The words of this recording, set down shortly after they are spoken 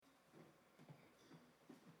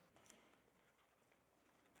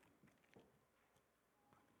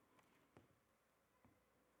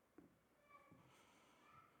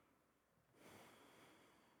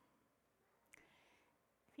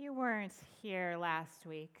you weren't here last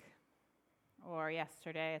week or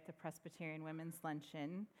yesterday at the Presbyterian Women's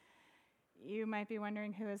Luncheon, you might be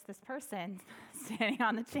wondering, who is this person standing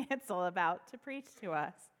on the chancel about to preach to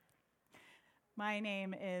us? My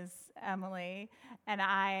name is Emily, and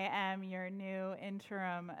I am your new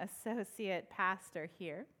interim associate pastor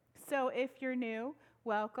here. So if you're new,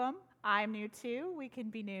 welcome. I'm new too. We can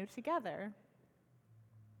be new together.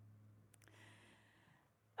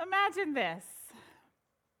 Imagine this.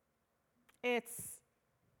 It's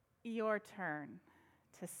your turn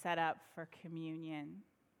to set up for communion.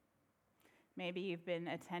 Maybe you've been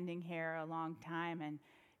attending here a long time and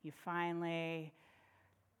you finally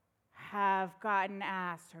have gotten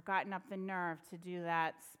asked or gotten up the nerve to do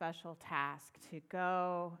that special task, to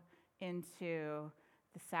go into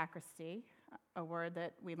the sacristy, a word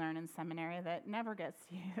that we learn in seminary that never gets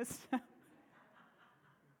used,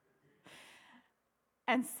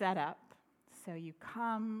 and set up. So you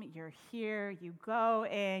come, you're here, you go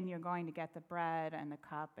in, you're going to get the bread and the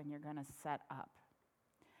cup, and you're going to set up.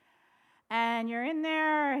 And you're in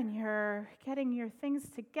there, and you're getting your things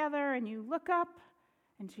together, and you look up,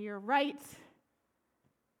 and to your right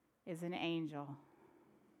is an angel.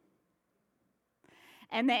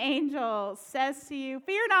 And the angel says to you,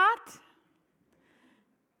 "Fear not,"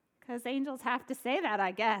 because angels have to say that,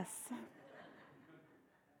 I guess.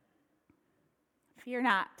 Fear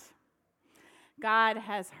not. God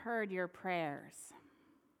has heard your prayers.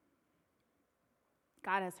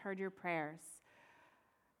 God has heard your prayers.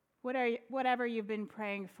 Whatever you've been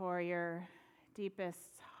praying for, your deepest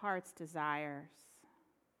heart's desires.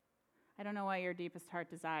 I don't know what your deepest heart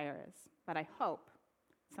desire is, but I hope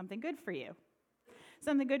something good for you.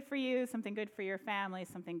 Something good for you, something good for your family,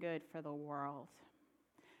 something good for the world.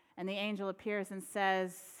 And the angel appears and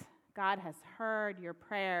says, God has heard your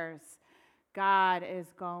prayers. God is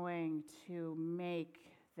going to make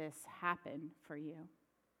this happen for you.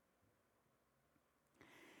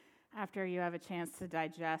 After you have a chance to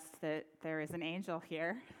digest that there is an angel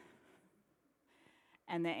here,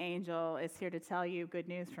 and the angel is here to tell you good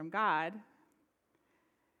news from God,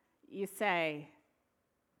 you say,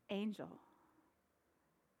 "Angel,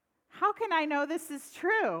 how can I know this is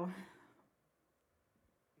true?"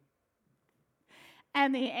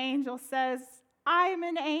 And the angel says, "I'm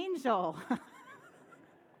an angel.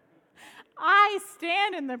 I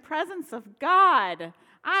stand in the presence of God.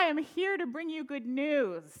 I am here to bring you good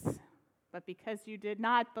news. But because you did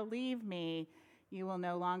not believe me, you will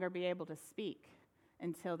no longer be able to speak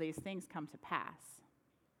until these things come to pass."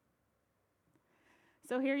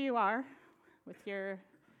 So here you are with your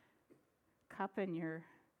cup and your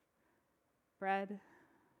bread.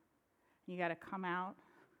 You got to come out.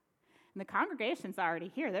 And the congregation's already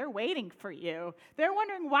here. They're waiting for you. They're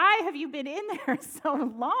wondering, why have you been in there so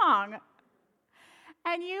long?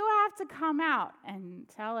 And you have to come out and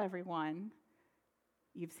tell everyone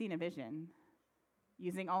you've seen a vision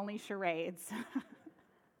using only charades.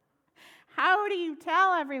 How do you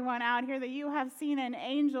tell everyone out here that you have seen an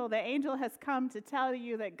angel? The angel has come to tell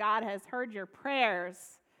you that God has heard your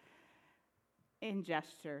prayers in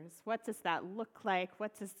gestures. What does that look like?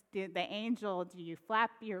 What does the angel, do you flap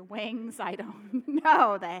your wings? I don't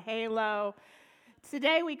know. The halo.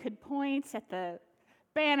 Today we could point at the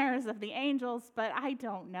banners of the angels, but I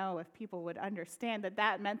don't know if people would understand that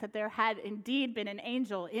that meant that there had indeed been an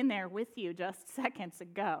angel in there with you just seconds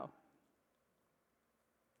ago.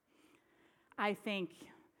 I think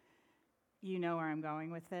you know where I'm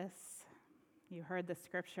going with this. You heard the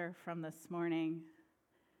scripture from this morning,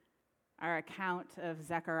 our account of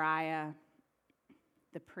Zechariah,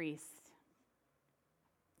 the priest.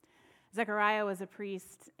 Zechariah was a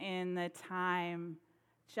priest in the time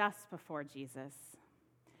just before Jesus.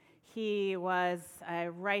 He was a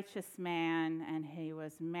righteous man, and he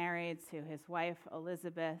was married to his wife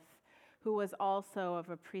Elizabeth, who was also of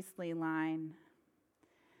a priestly line.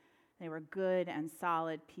 They were good and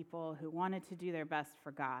solid people who wanted to do their best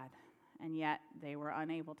for God, and yet they were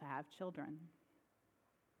unable to have children.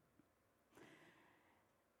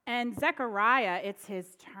 And Zechariah, it's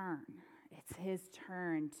his turn. It's his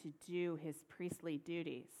turn to do his priestly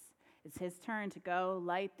duties. It's his turn to go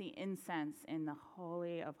light the incense in the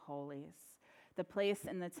Holy of Holies, the place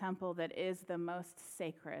in the temple that is the most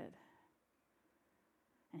sacred.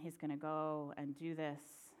 And he's going to go and do this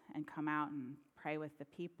and come out and pray with the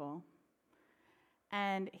people.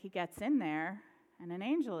 And he gets in there, and an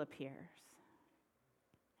angel appears.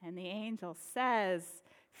 And the angel says,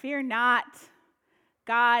 "Fear not.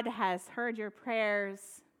 God has heard your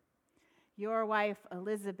prayers. Your wife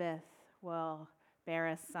Elizabeth will bear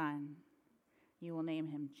a son. You will name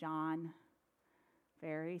him John.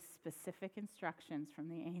 Very specific instructions from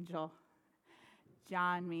the angel.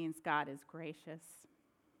 John means God is gracious.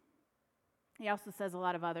 He also says a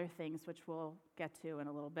lot of other things, which we'll get to in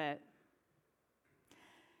a little bit.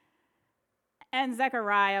 And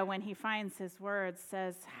Zechariah, when he finds his words,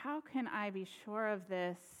 says, "How can I be sure of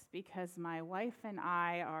this? Because my wife and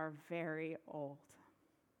I are very old."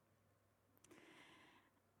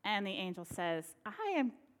 And the angel says, "I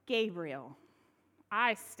am Gabriel.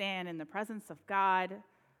 I stand in the presence of God.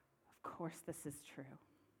 Of course, this is true.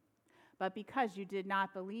 But because you did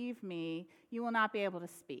not believe me, you will not be able to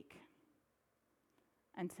speak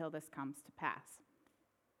until this comes to pass."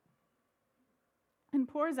 And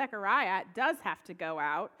poor Zechariah does have to go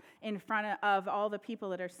out in front of all the people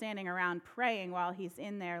that are standing around praying while he's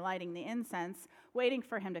in there lighting the incense, waiting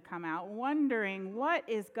for him to come out, wondering what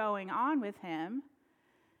is going on with him.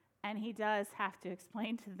 And he does have to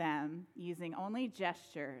explain to them, using only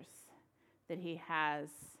gestures, that he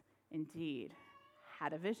has indeed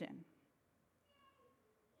had a vision.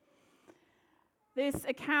 This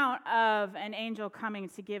account of an angel coming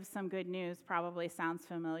to give some good news probably sounds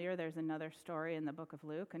familiar. There's another story in the book of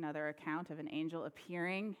Luke, another account of an angel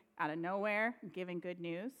appearing out of nowhere, giving good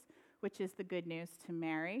news, which is the good news to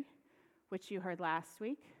Mary, which you heard last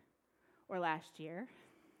week or last year.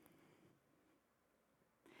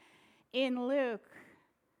 In Luke,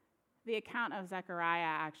 the account of Zechariah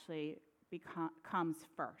actually comes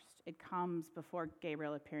first. It comes before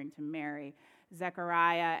Gabriel appearing to Mary.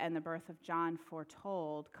 Zechariah and the birth of John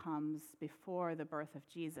foretold comes before the birth of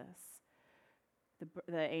Jesus,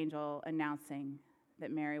 the angel announcing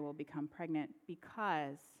that Mary will become pregnant,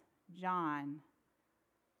 because John,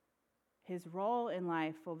 his role in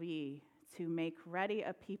life will be to make ready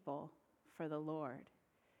a people for the Lord.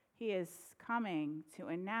 He is coming to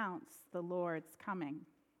announce the Lord's coming.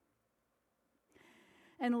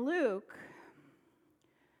 And Luke,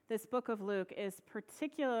 this book of Luke, is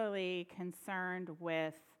particularly concerned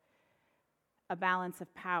with a balance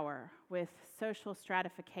of power, with social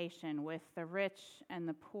stratification, with the rich and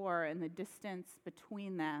the poor and the distance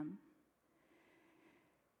between them.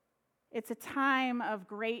 It's a time of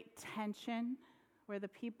great tension where the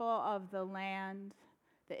people of the land,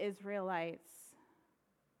 the Israelites,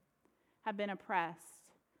 have been oppressed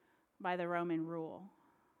by the Roman rule.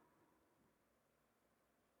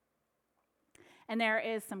 And there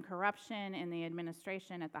is some corruption in the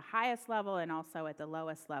administration at the highest level and also at the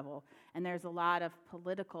lowest level. And there's a lot of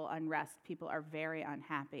political unrest. People are very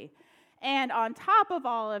unhappy. And on top of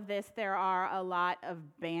all of this, there are a lot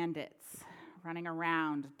of bandits running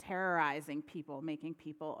around, terrorizing people, making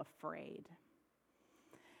people afraid.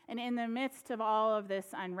 And in the midst of all of this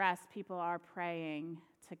unrest, people are praying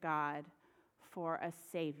to God for a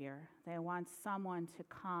Savior. They want someone to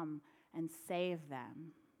come and save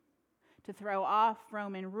them, to throw off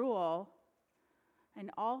Roman rule,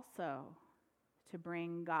 and also to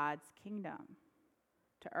bring God's kingdom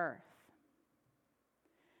to earth.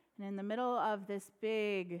 And in the middle of this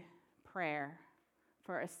big prayer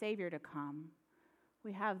for a Savior to come,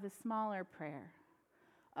 we have the smaller prayer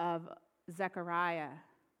of Zechariah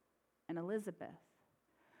and Elizabeth,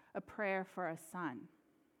 a prayer for a son.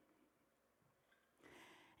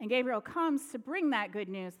 And Gabriel comes to bring that good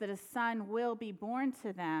news that a son will be born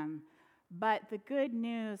to them. But the good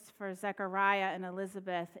news for Zechariah and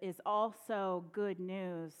Elizabeth is also good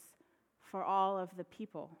news for all of the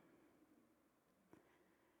people,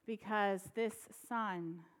 because this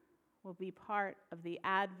son will be part of the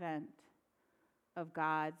advent of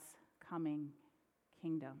God's coming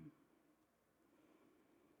kingdom.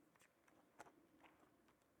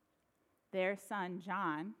 Their son,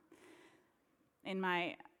 John, in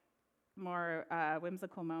my more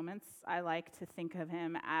whimsical moments, I like to think of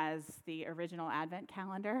him as the original Advent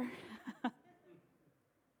calendar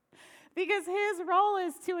because his role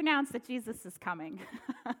is to announce that Jesus is coming.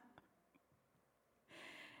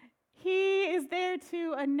 He is there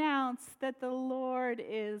to announce that the Lord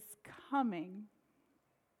is coming.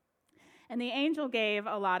 And the angel gave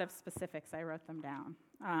a lot of specifics. I wrote them down.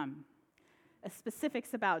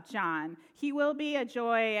 Specifics about John. He will be a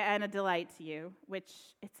joy and a delight to you, which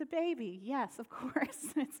it's a baby. Yes, of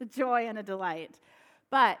course, it's a joy and a delight.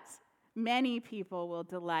 But many people will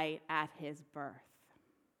delight at his birth.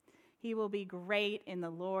 He will be great in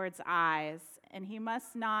the Lord's eyes, and he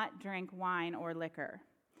must not drink wine or liquor.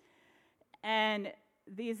 And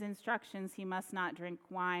these instructions, he must not drink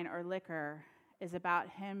wine or liquor, is about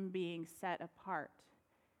him being set apart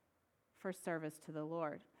for service to the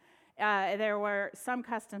Lord. There were some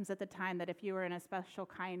customs at the time that if you were in a special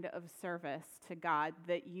kind of service to God,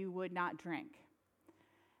 that you would not drink.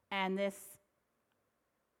 And this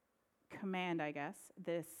command, I guess,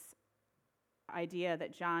 this idea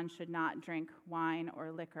that John should not drink wine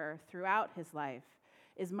or liquor throughout his life,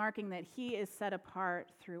 is marking that he is set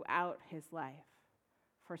apart throughout his life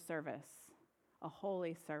for service, a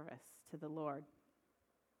holy service to the Lord.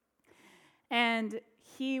 And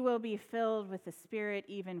he will be filled with the Spirit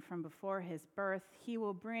even from before his birth. He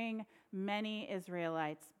will bring many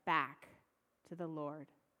Israelites back to the Lord,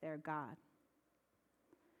 their God.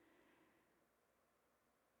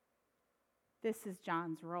 This is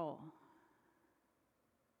John's role,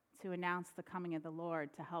 to announce the coming of the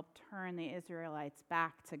Lord, to help turn the Israelites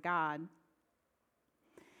back to God.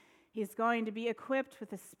 He's going to be equipped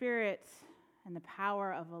with the Spirit and the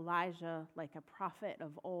power of Elijah, like a prophet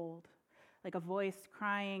of old, like a voice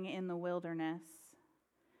crying in the wilderness.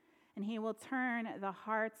 And he will turn the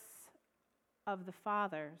hearts of the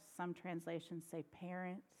fathers, some translations say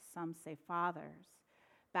parents, some say fathers,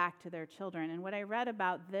 back to their children. And what I read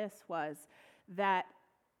about this was that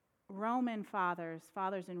Roman fathers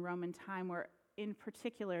in Roman time, were in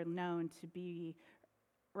particular known to be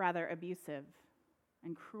rather abusive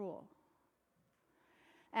and cruel.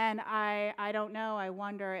 And I don't know, I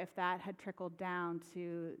wonder if that had trickled down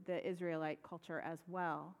to the Israelite culture as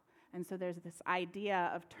well. And so there's this idea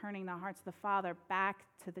of turning the hearts of the father back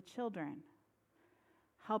to the children,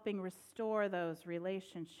 helping restore those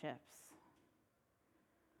relationships.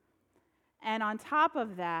 And on top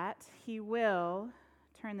of that, he will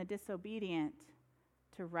turn the disobedient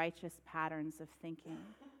to righteous patterns of thinking.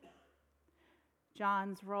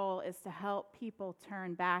 John's role is to help people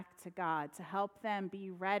turn back to God, to help them be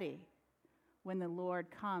ready when the Lord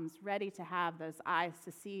comes, ready to have those eyes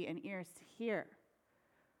to see and ears to hear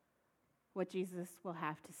what Jesus will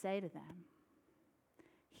have to say to them.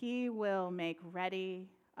 He will make ready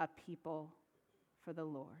a people for the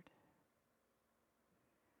Lord.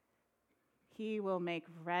 He will make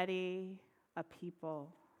ready a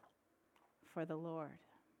people for the Lord.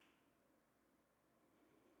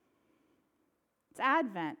 It's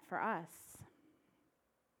Advent for us.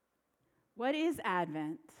 What is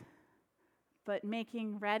Advent but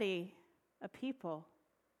making ready a people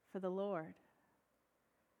for the Lord?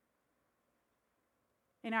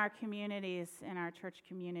 In our communities, in our church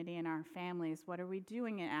community, in our families, what are we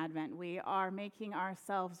doing in Advent? We are making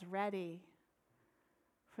ourselves ready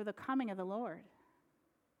for the coming of the Lord.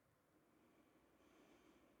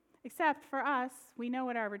 Except for us, we know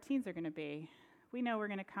what our routines are going to be. We know we're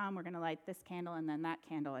going to come, we're going to light this candle and then that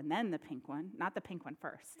candle and then the pink one, not the pink one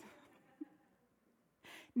first.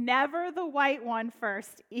 Never the white one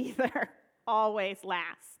first either, always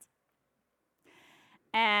last.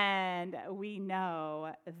 And we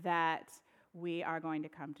know that we are going to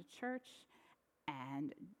come to church,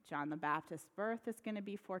 and John the Baptist's birth is going to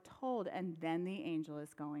be foretold, and then the angel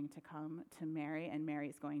is going to come to Mary, and Mary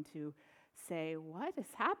is going to say, "What is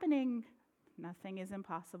happening? Nothing is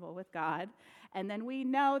impossible with God." And then we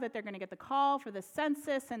know that they're going to get the call for the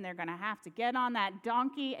census, and they're going to have to get on that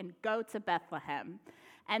donkey and go to Bethlehem.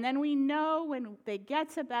 And then we know when they get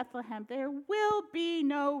to Bethlehem, there will be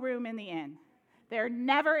no room in the inn. There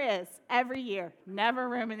never is, every year, never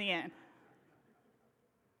room in the inn.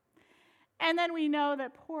 And then we know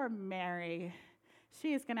that poor Mary,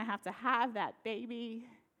 she is going to have that baby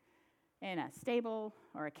in a stable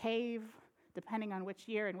or a cave, depending on which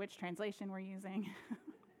year and which translation we're using.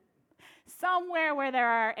 Somewhere where there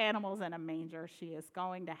are animals in a manger, she is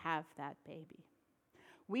going to have that baby.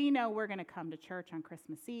 We know we're going to come to church on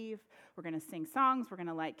Christmas Eve. We're going to sing songs. We're going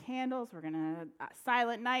to light candles. We're going to,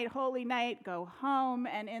 silent night, holy night, go home.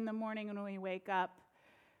 And in the morning when we wake up,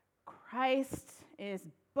 Christ is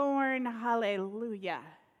born. Hallelujah.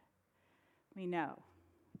 We know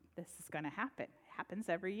this is going to happen. It happens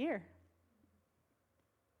every year.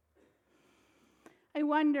 I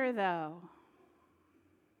wonder, though,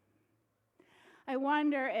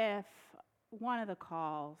 if one of the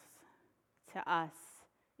calls to us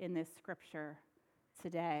in this scripture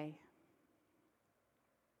today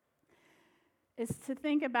is to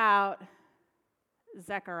think about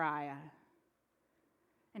Zechariah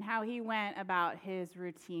and how he went about his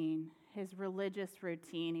routine, his religious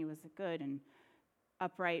routine. He was a good and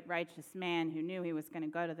upright, righteous man who knew he was going to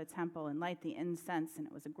go to the temple and light the incense, and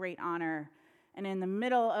it was a great honor. And in the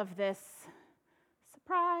middle of this,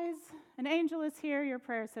 surprise, an angel is here, your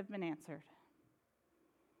prayers have been answered.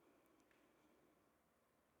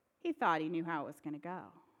 He thought he knew how it was going to go.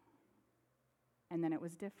 And then it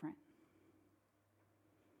was different.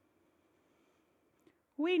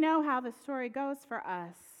 We know how the story goes for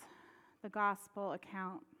us, the gospel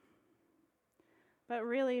account. But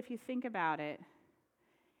really, if you think about it,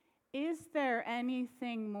 is there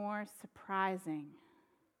anything more surprising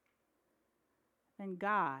than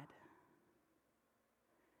God,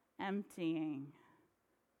 emptying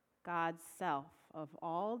God's self of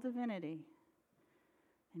all divinity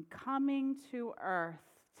and coming to earth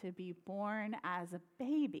to be born as a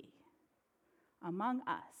baby among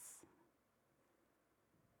us.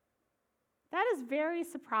 That is very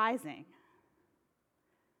surprising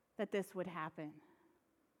that this would happen.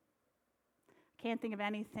 I can't think of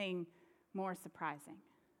anything more surprising.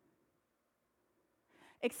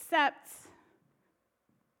 Except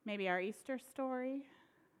maybe our Easter story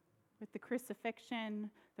with the crucifixion,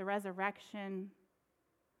 the resurrection.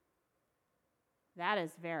 That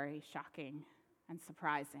is very shocking and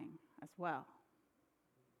surprising as well.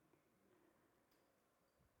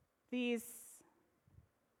 These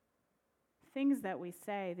things that we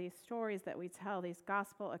say, these stories that we tell, these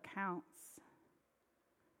gospel accounts,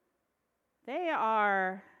 they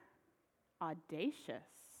are audacious.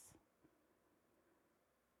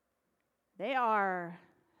 They are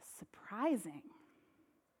surprising.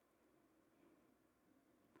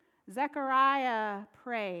 Zechariah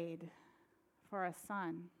prayed for a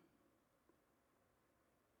son,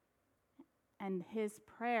 and his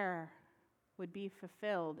prayer would be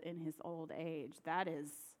fulfilled in his old age. That is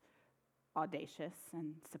audacious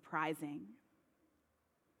and surprising.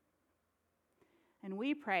 And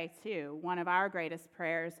we pray too, one of our greatest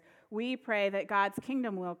prayers, we pray that God's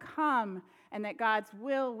kingdom will come and that God's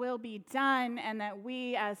will be done, and that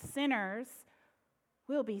we as sinners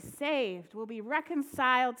will be saved, will be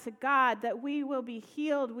reconciled to God, that we will be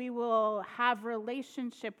healed, we will have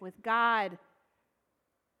relationship with God.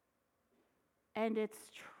 And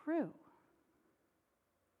it's true.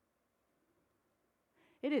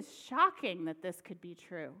 It is shocking that this could be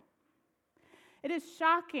true. It is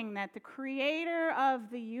shocking that the creator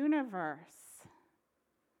of the universe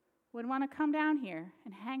would want to come down here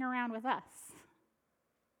and hang around with us.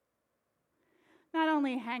 Not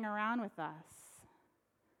only hang around with us,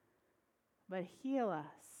 but heal us,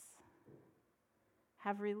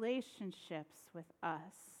 have relationships with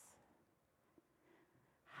us,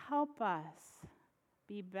 help us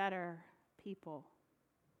be better people.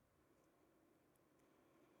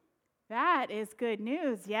 That is good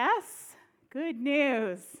news, yes? Good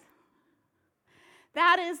news.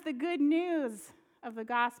 That is the good news of the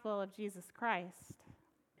gospel of Jesus Christ.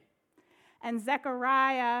 And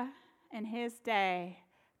Zechariah in his day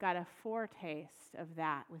got a foretaste of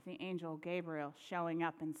that with the angel Gabriel showing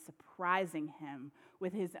up and surprising him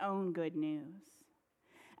with his own good news.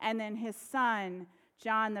 And then his son,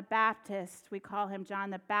 John the Baptist, we call him John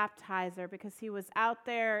the Baptizer because he was out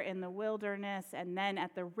there in the wilderness and then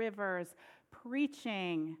at the rivers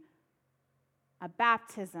preaching a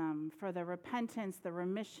baptism for the repentance, the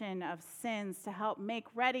remission of sins, to help make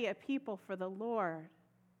ready a people for the Lord.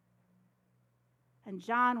 And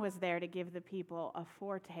John was there to give the people a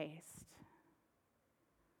foretaste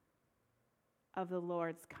of the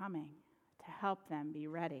Lord's coming, to help them be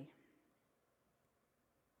ready.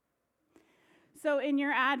 So in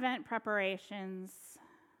your Advent preparations,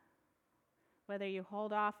 whether you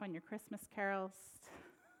hold off on your Christmas carols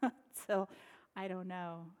till, I don't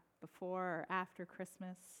know, before or after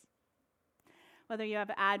Christmas, whether you have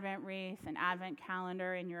an Advent wreath, an Advent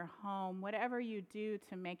calendar in your home, whatever you do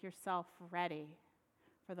to make yourself ready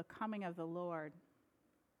for the coming of the Lord,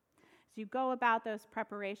 as you go about those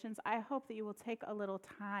preparations, I hope that you will take a little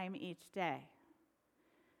time each day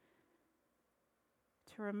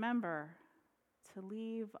to remember to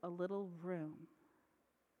leave a little room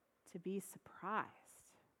to be surprised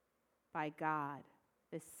by God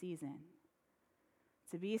this season,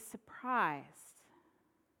 to be surprised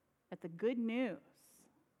at the good news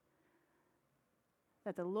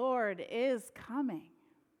that the Lord is coming,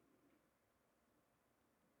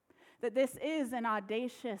 that this is an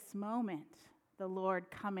audacious moment, the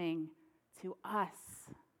Lord coming to us,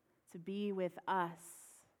 to be with us.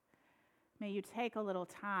 May you take a little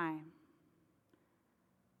time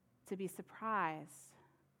to be surprised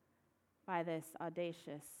by this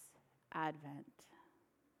audacious Advent.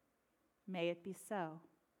 May it be so.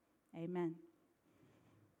 Amen.